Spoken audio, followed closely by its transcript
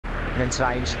then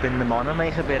try and spin them on and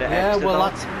make a bit of yeah, extra.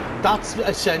 well, that's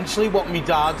essentially what my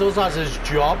dad does as his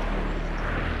job.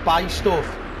 Buy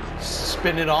stuff,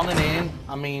 spin it on and in.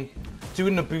 I mean,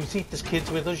 doing the booty, there's kids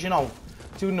with us, you know.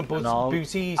 Doing the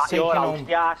booty, he's taking home.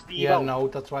 Yeah, no,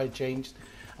 that's why I changed.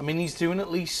 I mean, he's doing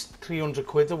at least 300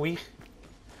 quid a week.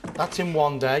 That's in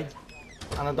one day.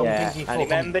 And I don't think he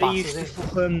fucking passes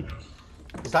it.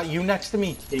 Is that you next to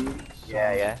me?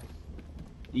 Yeah, yeah.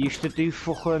 He used to do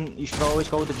fucking... He used to always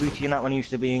go to booty and that when he used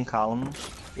to be in Callums.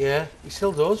 Yeah, he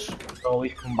still does. He'd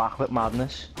always come back with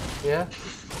madness. Yeah.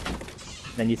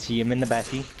 Then you'd see him in the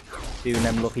Betty, doing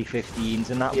them lucky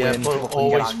 15s and that. Yeah, but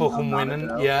always fucking winning.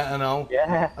 Yeah, I know.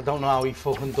 Yeah. I don't know how he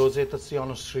fucking does it, that's the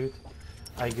honest truth.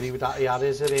 I agree with that. Yeah,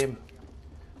 is it him?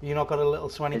 You not got a little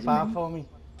 25 for me?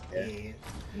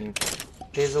 Yeah.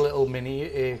 Here's a little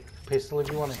mini pistol if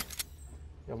you want it.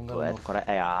 You haven't got enough. I've got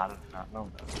an AR.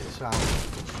 No.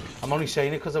 I'm only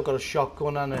saying it because I've got a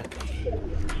shotgun and a...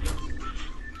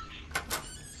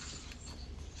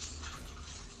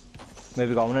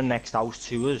 Maybe going to the next house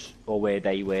to us, or where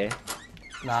they were.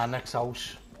 Nah, next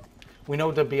house. We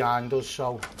know they're behind us,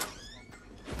 so...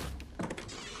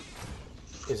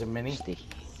 There's a mini. Stick.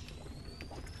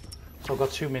 So I've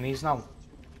got 2 minis now.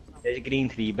 There's a green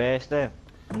 3 burst there.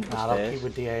 Nah, I'll keep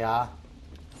with the AR.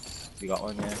 You got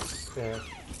one, yeah. Yeah.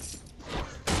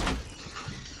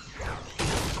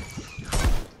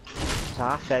 It's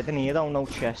half dead in here though, no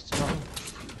chests or nothing.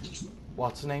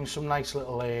 What's the name? Some nice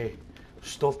little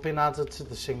stuff been added to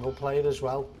the single player as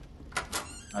well.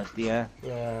 As the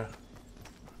Yeah.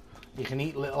 You can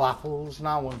eat little apples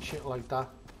now and shit like that.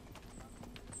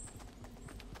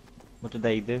 What do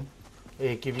they do?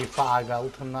 Give you 5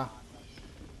 health and that.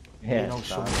 Yeah, you know,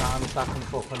 sometimes that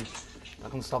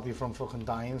can stop you from fucking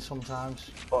dying sometimes.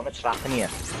 Putting a trap in here.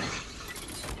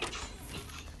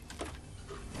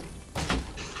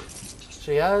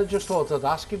 So yeah, I just thought I'd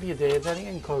ask if you did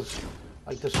anything, because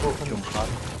like there's fucking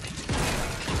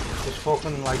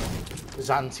like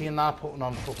Zanti and that putting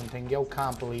on fucking thing, yo,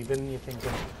 can't believe it, and you're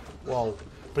thinking, well,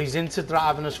 but he's into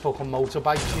driving his fucking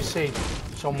motorbikes, you see,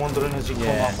 so I'm wondering, has he come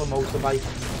off a motorbike?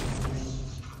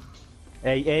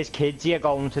 Hey, here's kids here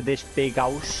going to this big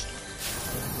house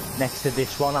next to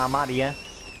this one. I'm at here.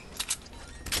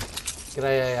 Get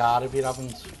a AR if you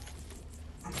haven't.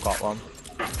 Got one.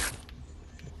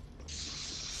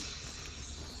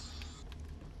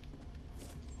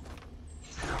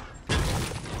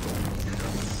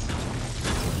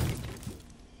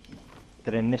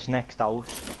 They're in this next house.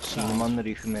 Seen them on the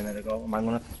roof a minute ago. I'm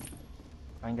gonna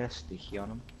try and get a sticky on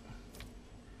them.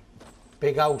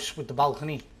 Big house with the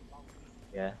balcony.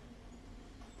 Yeah.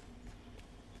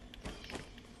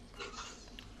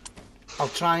 I'll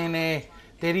try and,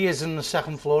 there he is on the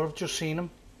 2nd floor, I've just seen him.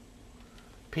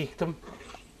 Peeked him.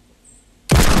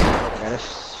 Get a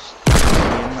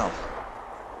sticky in now.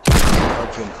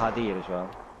 Got a jump pad here as well.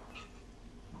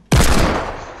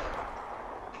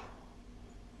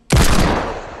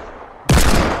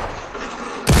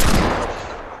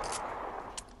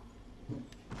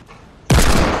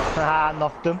 Haha,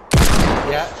 knocked him.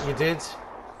 Yeah, you did.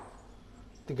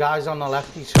 The guy's on the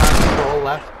left, he's trying to go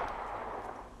left.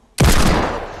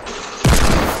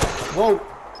 Whoa!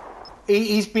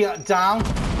 He's down,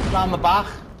 round the back.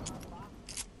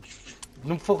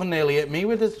 Don't fucking nearly hit me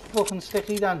with his fucking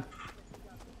sticky then.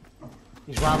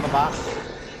 He's round the back.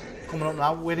 Coming up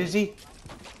now, where is he?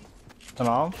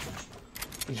 Dunno.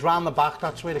 He's round the back,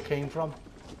 that's where it came from.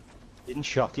 Didn't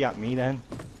shot he at me then.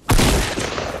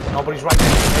 No, but he's right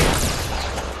next to me.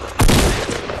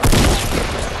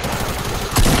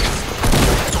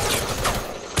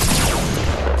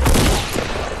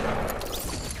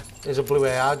 There's a blue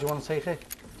AR, do you want to take it?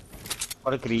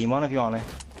 Got a green one if you want it.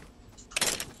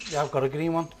 Yeah, I've got a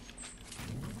green one.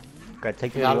 Okay,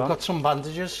 take the yeah, blue one. I've got some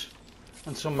bandages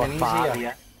and some minis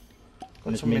here.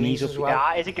 Got some minis as well.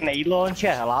 Yeah, it's a grenade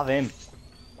launcher, I'll have him.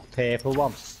 Purple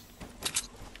one.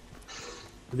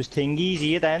 There was thingies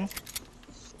here then.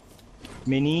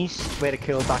 Minis, where I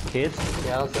killed that kid.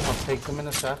 Yeah, I'll take them in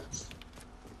a sec.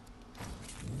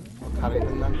 I'll carry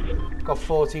them then. Got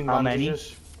 14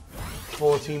 bandages.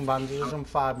 14 bandages and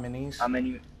 5 minis. How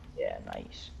many? Yeah,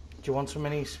 nice. Do you want some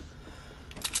minis?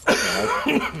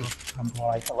 I'm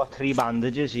alright, I've got 3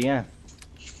 bandages here.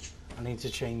 I need to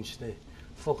change the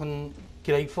fucking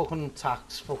great fucking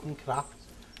tax fucking crap.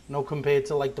 No, compared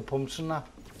to like the pumps and that.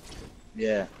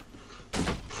 Yeah.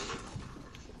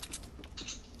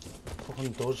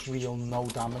 Fucking does real no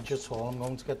damage at all. I'm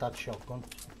going to get that shotgun.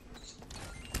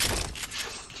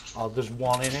 Oh, there's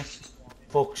one in it.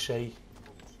 Fuck's sake.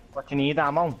 What do you need,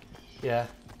 ammo? Yeah.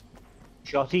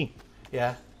 Shotty?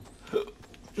 Yeah.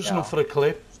 Just enough for a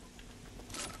clip.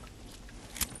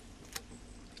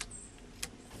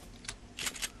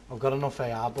 I've got enough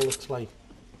AR bullets, like.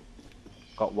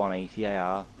 Got 180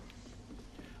 AR.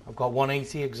 I've got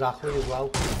 180 exactly as well.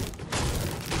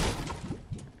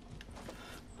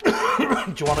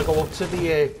 Do you want to go up to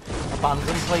the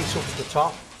abandoned place up at the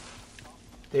top?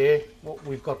 There,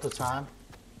 we've got the time.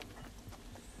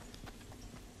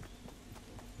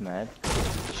 Mad.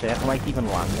 Shit, I might even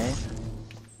land there.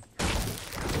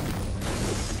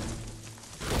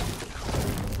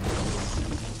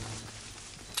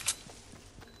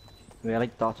 We're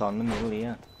like dot on the middle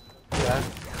here. Yeah.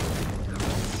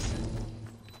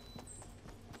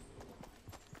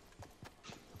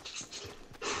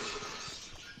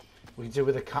 We do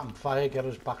with a campfire, get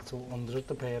us back to 100,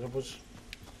 the pair of us.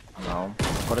 No,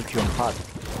 got a jump pad.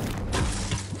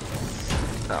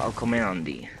 That'll come in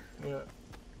handy. Yeah.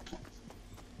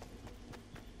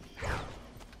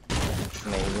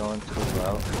 Maybe on to as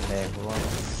well. Careful one.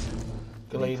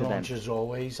 Grenade launchers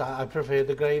always. I prefer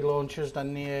the grenade launchers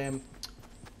than the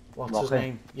what's his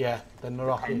name? Yeah, than the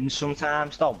rocket. And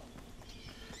sometimes though,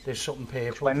 there's something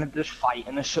purple. when there's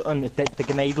fighting or something, the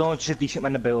grenade launcher is decent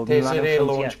when the building. There's a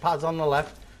launch pad on the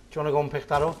left. Do you want to go and pick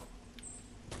that up?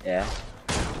 Yeah.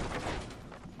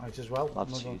 Might as well. Love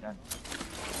to see then.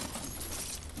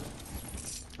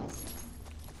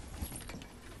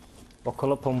 What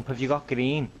colour pump have you got?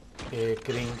 Green? Yeah,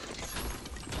 green.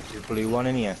 There's a blue one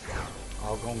in here.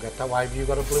 I'll go and get that. Why have you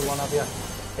got a blue one, have you?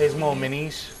 Here's more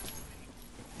minis.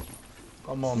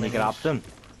 Got more minis. You grab them?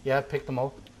 Yeah, pick them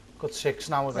up. Got 6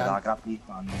 now again. Well, I grabbed these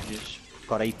bandages.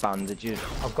 Got 8 bandages.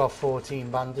 I've got 14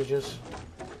 bandages.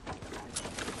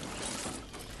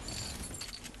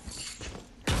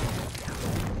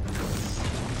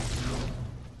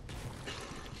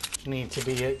 Just need to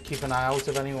be keep an eye out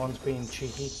if anyone's being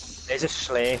cheeky. There's a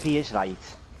Slurpee, is right.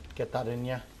 Get that in,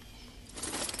 yeah.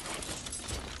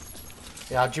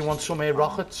 Yeah, do you want some air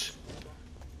rockets?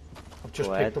 I've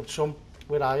just picked up some.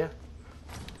 Where are you?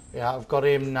 Yeah, I've got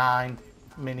 9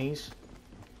 minis.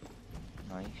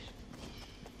 Nice.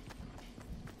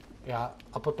 Yeah,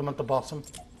 I'll put them at the bottom.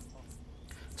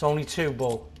 It's only 2,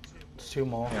 but there's 2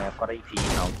 more. Yeah, I've got 18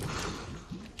 now.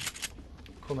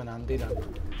 Come in handy then.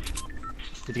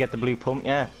 Did you get the blue pump?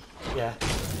 Yeah. Yeah.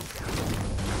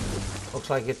 Looks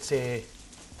like it's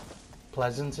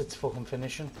pleasant, it's fucking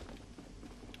finishing.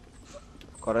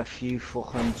 Got a few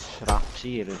fucking traps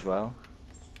here as well.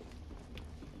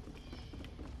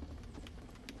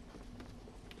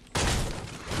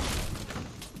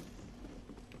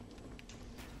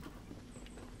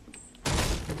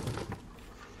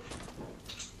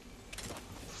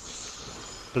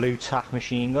 Blue tack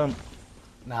machine gun.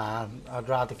 Nah, I'd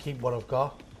rather keep what I've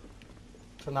got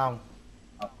for now.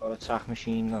 I've got a tack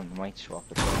machine gun, I might swap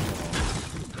it.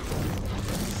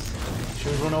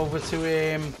 Should we run over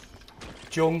to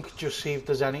junk, just see if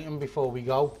there's anything before we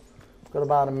go? Got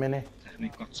about a minute.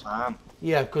 We've got time.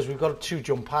 Yeah, because we've got 2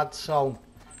 jump pads, so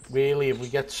really if we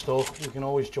get stuck, we can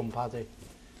always jump at it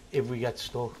if we get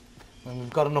stuck. And we've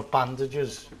got enough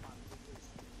bandages.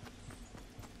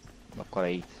 I've got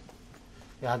 8.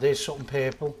 Yeah, there's something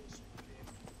purple.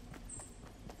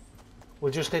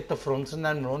 We'll just hit the front and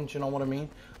then run, do you know what I mean?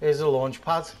 Here's a launch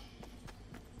pad.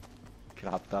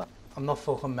 Grab that. I'm not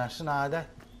fucking messing either.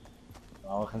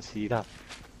 Oh, I can see that.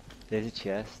 There's a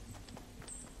chest.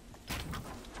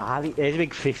 Ah, there's a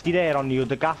big 50 there on the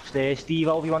other gaps there, Steve,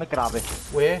 if you want to grab it.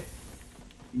 Where?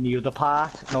 In the other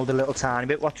part, no, the little tiny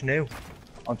bit, what's new?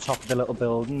 On top of the little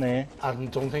building there. I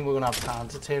don't think we're going to have time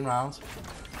to turn round.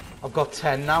 I've got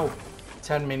 10 now.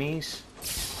 10 minis.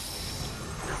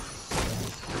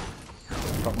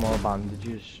 Got more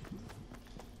bandages.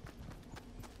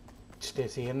 Stay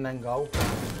here and then go.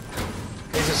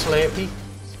 Here's a Slurpee.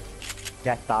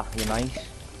 Get that, you're nice.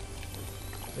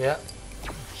 Yeah.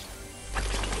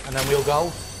 And then we'll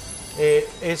go.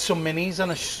 Here's some minis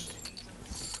and a...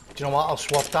 Do you know what? I'll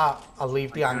swap that. I'll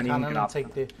leave the hand cannon and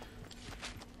take the...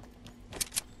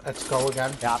 Let's go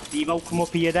again. Yeah, Steve, I'll come up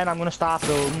here then. I'm going to start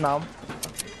building now.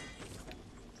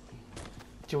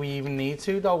 Do we even need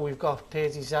to though? We've got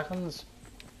 30 seconds.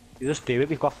 You just do it.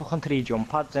 We've got fucking 3 jump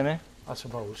pads in it. I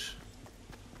suppose.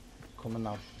 Coming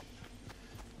now.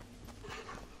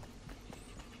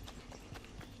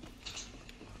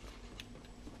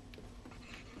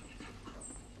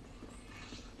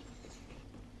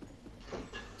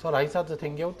 It's alright, I had to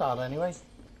think out that anyway.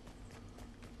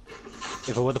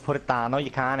 If I would have put it down, no,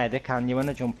 you can't edit, can you, when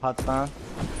the jump pad's down?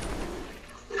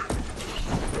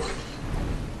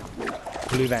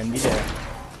 Blue Vendy there.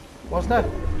 Was there?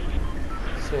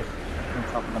 Sick. On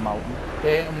top of the mountain.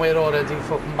 Yeah, and we're already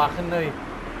fucking back in the...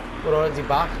 We're already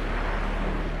back.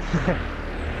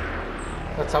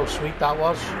 That's how sweet that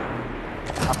was.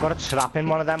 I've got a trap in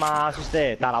one of them houses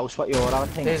there. That house what you're at, I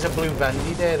think. There's a blue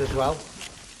Vendy there as well.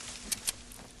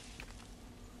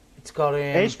 It's got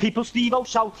There's people, Steve, out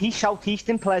southeast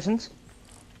in Pleasant.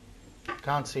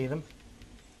 Can't see them.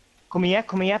 Come here,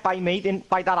 by me,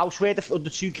 by that house where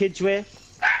the two kids were.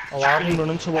 Oh, are been we?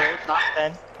 running towards that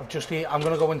then. I'm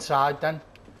gonna go inside then.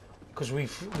 Because we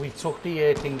took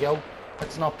the thing out.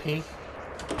 Let's not peek.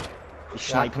 He's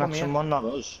sniping at someone, not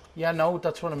us. Yeah, no,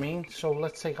 that's what I mean. So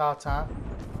let's take our time.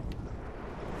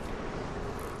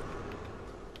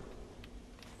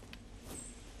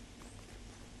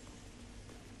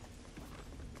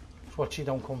 Watch you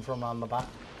don't come from on the back.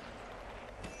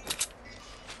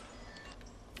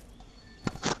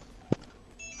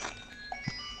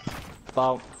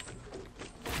 About.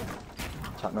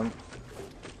 Tottenham. Do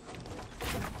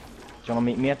you want to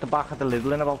meet me at the back of the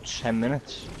Lidl in about 10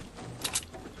 minutes?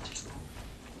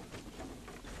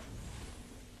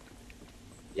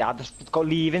 Yeah, just go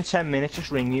leave in 10 minutes,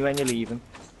 just ring me when you're leaving.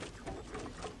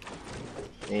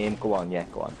 Go on, yeah,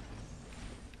 go on.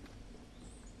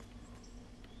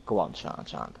 Go on,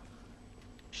 sound.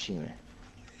 See me.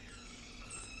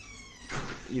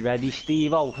 You ready,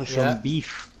 Steve-o, for some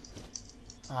beef?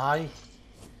 Aye.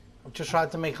 I've just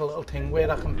tried to make a little thing where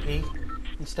I can peek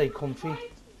and stay comfy.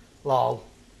 Lol.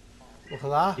 Look at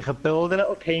that. You can build a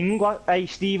little thing, hey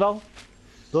Steve-o.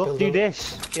 Look, do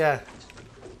this. Yeah.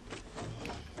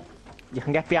 You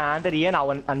can get behind it here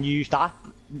now and use that.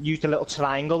 Use the little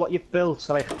triangle what you've built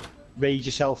to like raise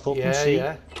yourself up and see.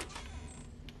 Yeah.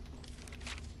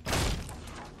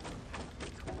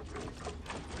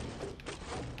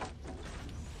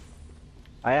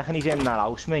 I reckon he's in that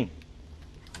house, mate.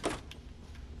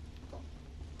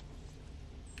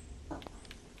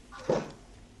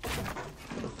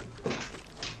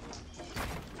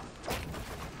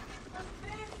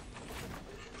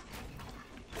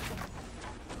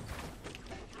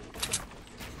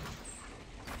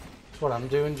 That's what I'm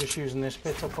doing, just using this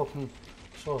bit to fucking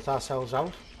sort ourselves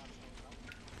out.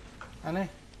 Ain't it?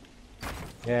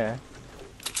 Yeah.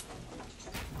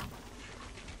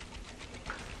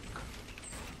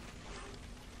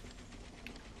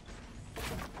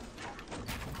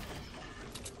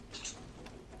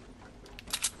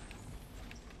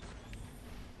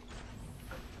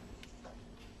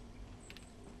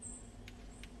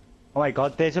 Oh my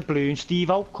god, there's a balloon,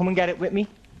 Steve-o. Come and get it with me.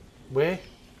 Where?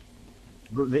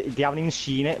 They haven't even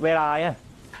seen it. Where are you?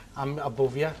 I'm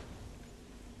above you.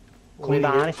 Come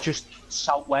down, it's just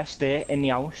southwest there in the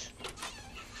house.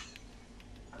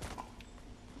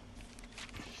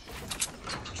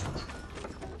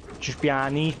 Just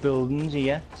behind these buildings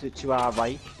here, to our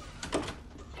right.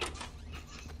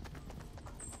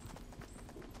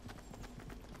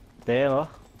 There, look.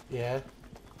 Yeah.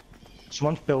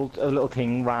 Someone's built a little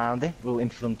thing round it, in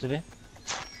front of it.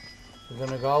 We're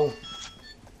gonna go.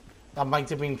 That might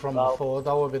have been from before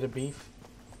though, a bit of beef.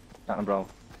 Damn, bro.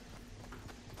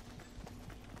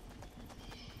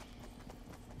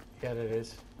 Yeah, it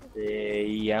is.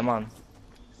 Yeah, man.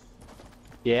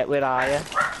 Yeah, where are you?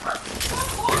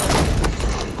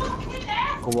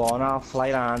 Go on, I'll fly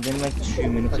around in like 2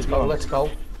 minutes. Let's go.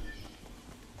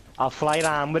 I'll fly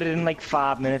around with it in like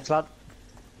 5 minutes, lad.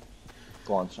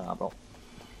 Go on, son, bro.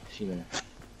 See you in a minute.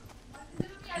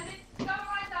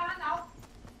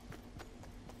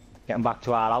 Getting back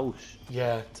to our house.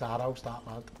 Yeah, it's our house, that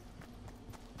lad.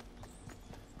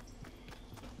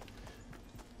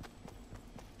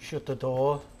 Shut the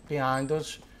door behind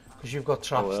us, because you've got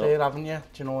traps there, haven't you?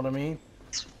 Do you know what I mean?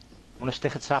 I'm gonna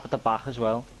stick a trap at the back as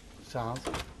well. Sound.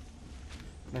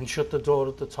 Then shut the door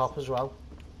at the top as well.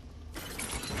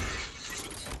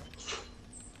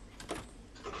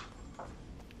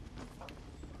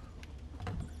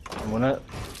 I'm gonna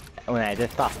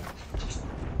edit that.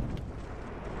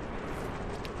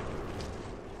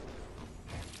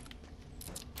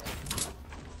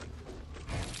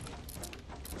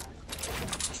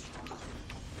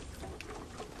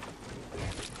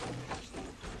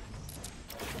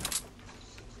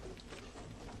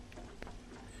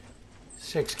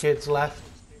 Six kids left.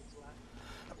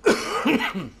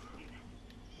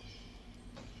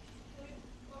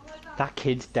 That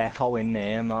kid's defo in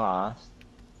there, my ass.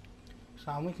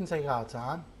 Sam, we can take our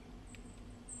time.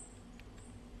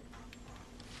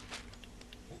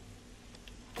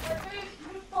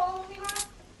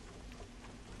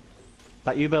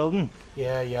 That you building?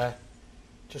 Yeah.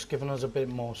 Just giving us a bit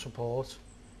more support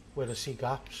where I see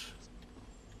gaps.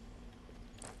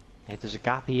 Yeah, there's a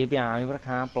gap here behind me, but I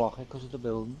can't block it because of the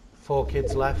building. 4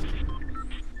 kids left.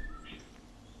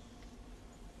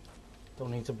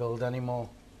 Don't need to build anymore.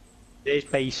 There's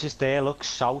bases there, look,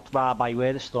 south by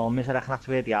where the storm is. I reckon that's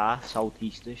where they are,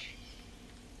 southeastish.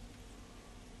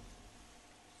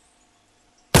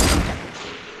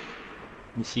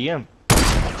 You see him?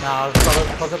 Nah, I've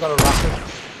got a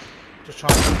rocket. Just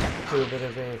trying to do a bit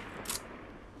of a...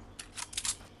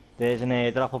 There's an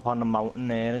airdrop up on the mountain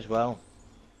there as well.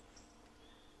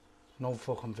 No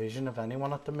fucking vision of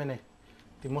anyone at the minute.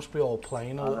 They must be all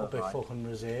playing a little bit fucking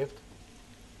reserved.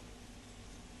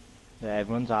 Yeah,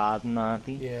 everyone's harding, aren't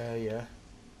they? Yeah, yeah.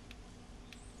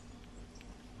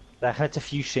 Reckon it's a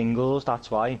few singles, that's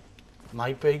why.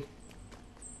 Might be.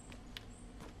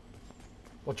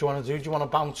 What do you want to do? Do you want to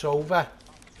bounce over?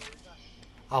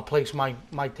 I'll place my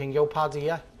tingo pad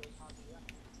here.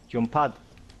 Jump pad?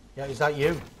 Yeah, is that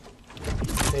you?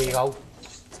 There you go.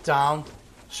 It's down.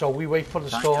 So we wait for the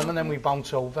storm and then we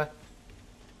bounce over.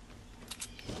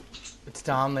 It's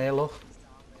down there, look.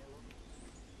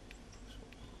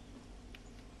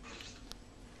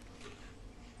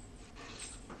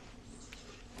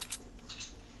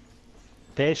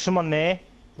 There's someone there.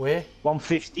 Where?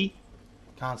 150.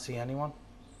 Can't see anyone.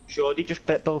 Sure, they just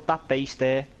built that base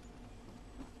there.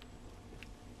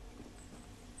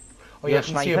 Oh yeah, I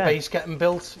can see a base getting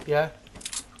built, yeah.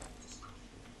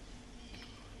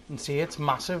 You can see it's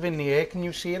massive in the air. Can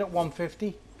you see it at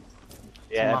 150?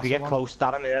 Yeah, if we get close to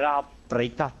that in a minute, I'll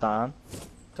break that down.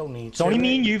 Don't need to. It's only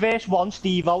me and you versus one,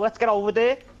 Steve-O. Let's get over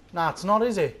there. Nah, it's not,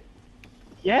 is it?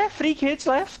 Yeah, 3 kids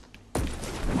left.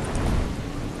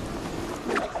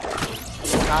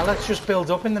 Nah, let's just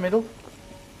build up in the middle.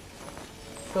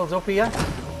 Build up here.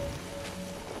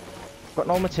 Got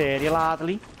no material,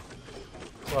 hardly.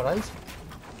 Alright.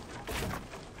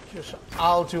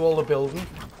 I'll do all the building.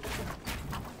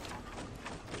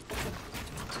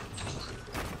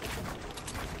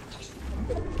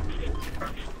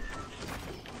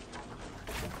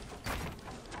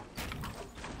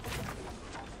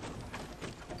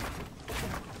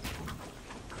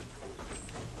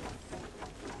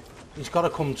 He's got to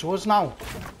come to us now.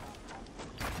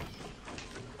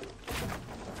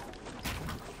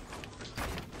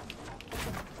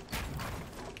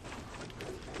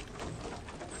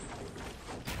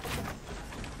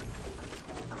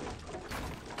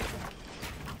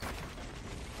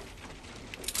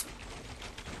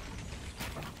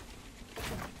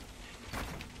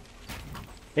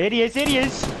 Here he is, here he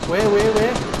is. Where?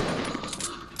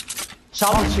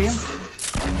 South. Can't see him.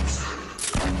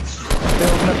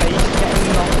 Building a base,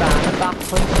 getting knocked down at that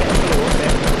point, getting below a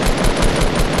bit.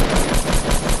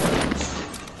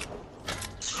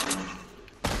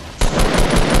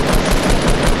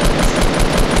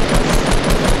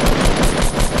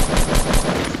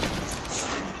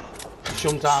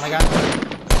 Jump down again.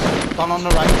 Down on the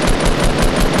right.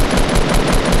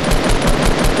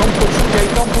 Don't push him,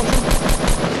 Jake, don't push him.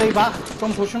 Stay back.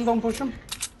 Don't push him. Let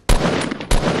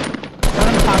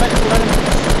him panic,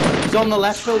 He's on the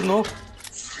left field, no.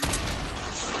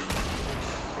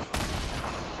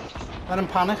 Let him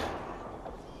panic.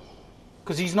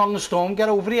 Because he's not in the storm. Get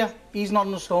over here. He's not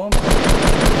in the storm.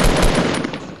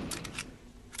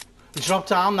 He's dropped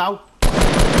down now.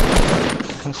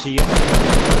 I can see him.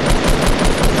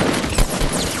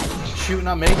 Shooting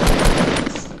at me.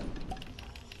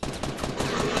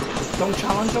 Don't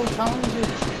challenge it.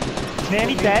 He's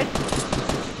nearly dead.